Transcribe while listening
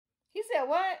said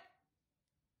what?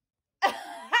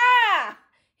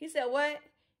 He said what?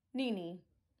 Nene,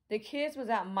 the kids was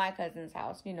at my cousin's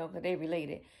house, you know, because they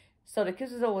related. So the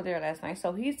kids was over there last night.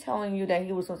 So he's telling you that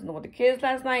he was supposed to know with the kids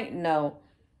last night? No.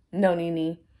 No,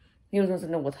 Nene. He was supposed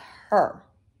to know with her.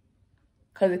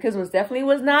 Because the kids definitely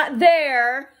was not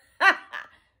there.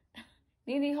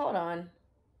 Nene, hold on.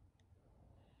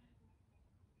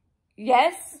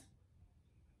 Yes?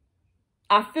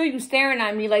 I feel you staring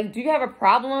at me like, do you have a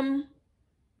problem?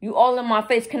 You all in my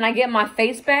face. Can I get my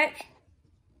face back?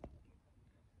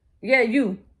 Yeah,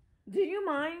 you. Do you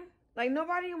mind? Like,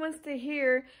 nobody wants to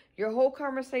hear your whole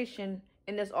conversation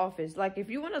in this office. Like, if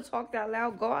you want to talk that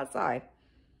loud, go outside.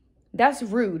 That's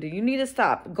rude. You need to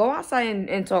stop. Go outside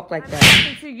and talk like that. I'm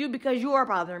talking to you because you are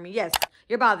bothering me. Yes,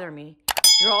 you're bothering me.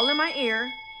 You're all in my ear,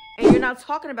 and you're not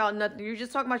talking about nothing. You're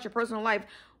just talking about your personal life,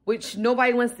 which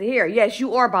nobody wants to hear. Yes,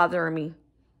 you are bothering me.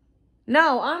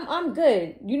 No, I'm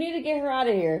good. You need to get her out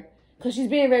of here because she's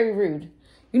being very rude.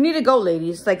 You need to go,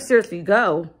 ladies. Like, seriously,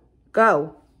 go.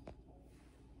 Go.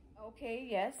 Okay,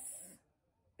 yes.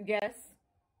 Yes.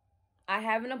 I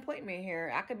have an appointment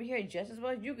here. I could be here just as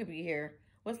well as you could be here.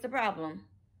 What's the problem?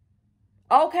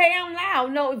 Okay, I'm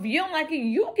loud. No, if you don't like it,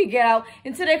 you can get out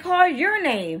until they call your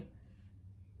name.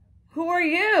 Who are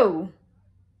you?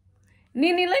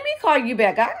 Nene, let me call you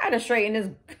back. I gotta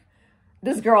straighten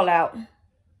this girl out.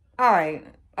 All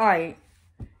right.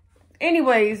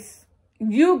 Anyways,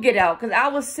 you get out because I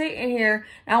was sitting here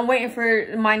and I'm waiting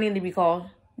for my name to be called,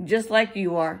 just like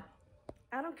you are.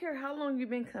 I don't care how long you've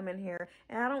been coming here,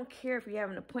 and I don't care if you have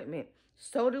an appointment.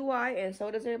 So do I, and so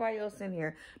does everybody else in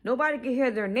here. Nobody can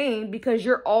hear their name because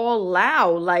you're all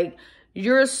loud. Like,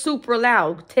 you're super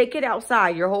loud. Take it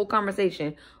outside, your whole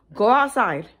conversation. Go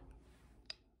outside.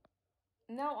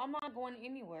 No, I'm not going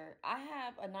anywhere. I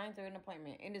have a 9:30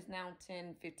 appointment. It is now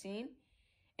 10:15.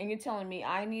 And you're telling me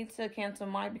I need to cancel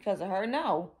mine because of her?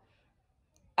 No.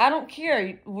 I don't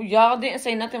care. Y'all didn't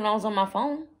say nothing when I was on my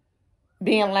phone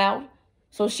being loud.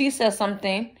 So she says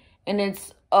something and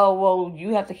it's, oh, well,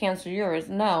 you have to cancel yours.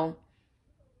 No.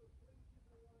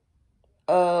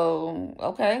 Oh,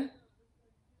 okay.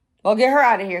 Well, get her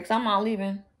out of here because I'm not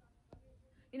leaving.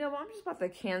 You know what? I'm just about to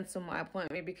cancel my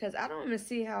appointment because I don't even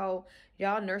see how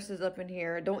y'all nurses up in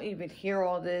here don't even hear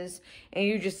all this and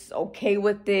you're just okay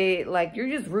with it. Like, you're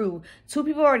just rude. 2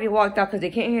 people already walked out because they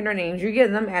can't hear their names. You're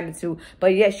giving them attitude.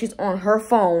 But yet she's on her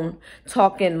phone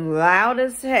talking loud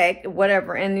as heck,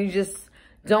 whatever, and you just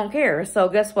don't care. So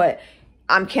guess what?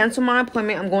 I'm canceling my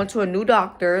appointment. I'm going to a new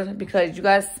doctor because you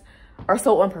guys are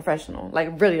so unprofessional.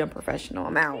 Like, really unprofessional.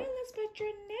 I'm out. Hey, let's put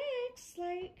your next,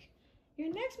 like...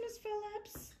 You're next, Miss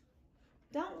Phillips.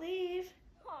 Don't leave.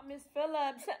 Oh, Miss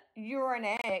Phillips, you're an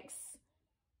ex.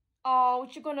 Oh,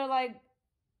 you're gonna, like,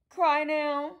 cry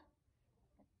now?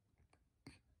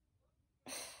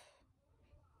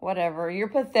 Whatever. You're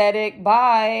pathetic.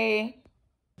 Bye.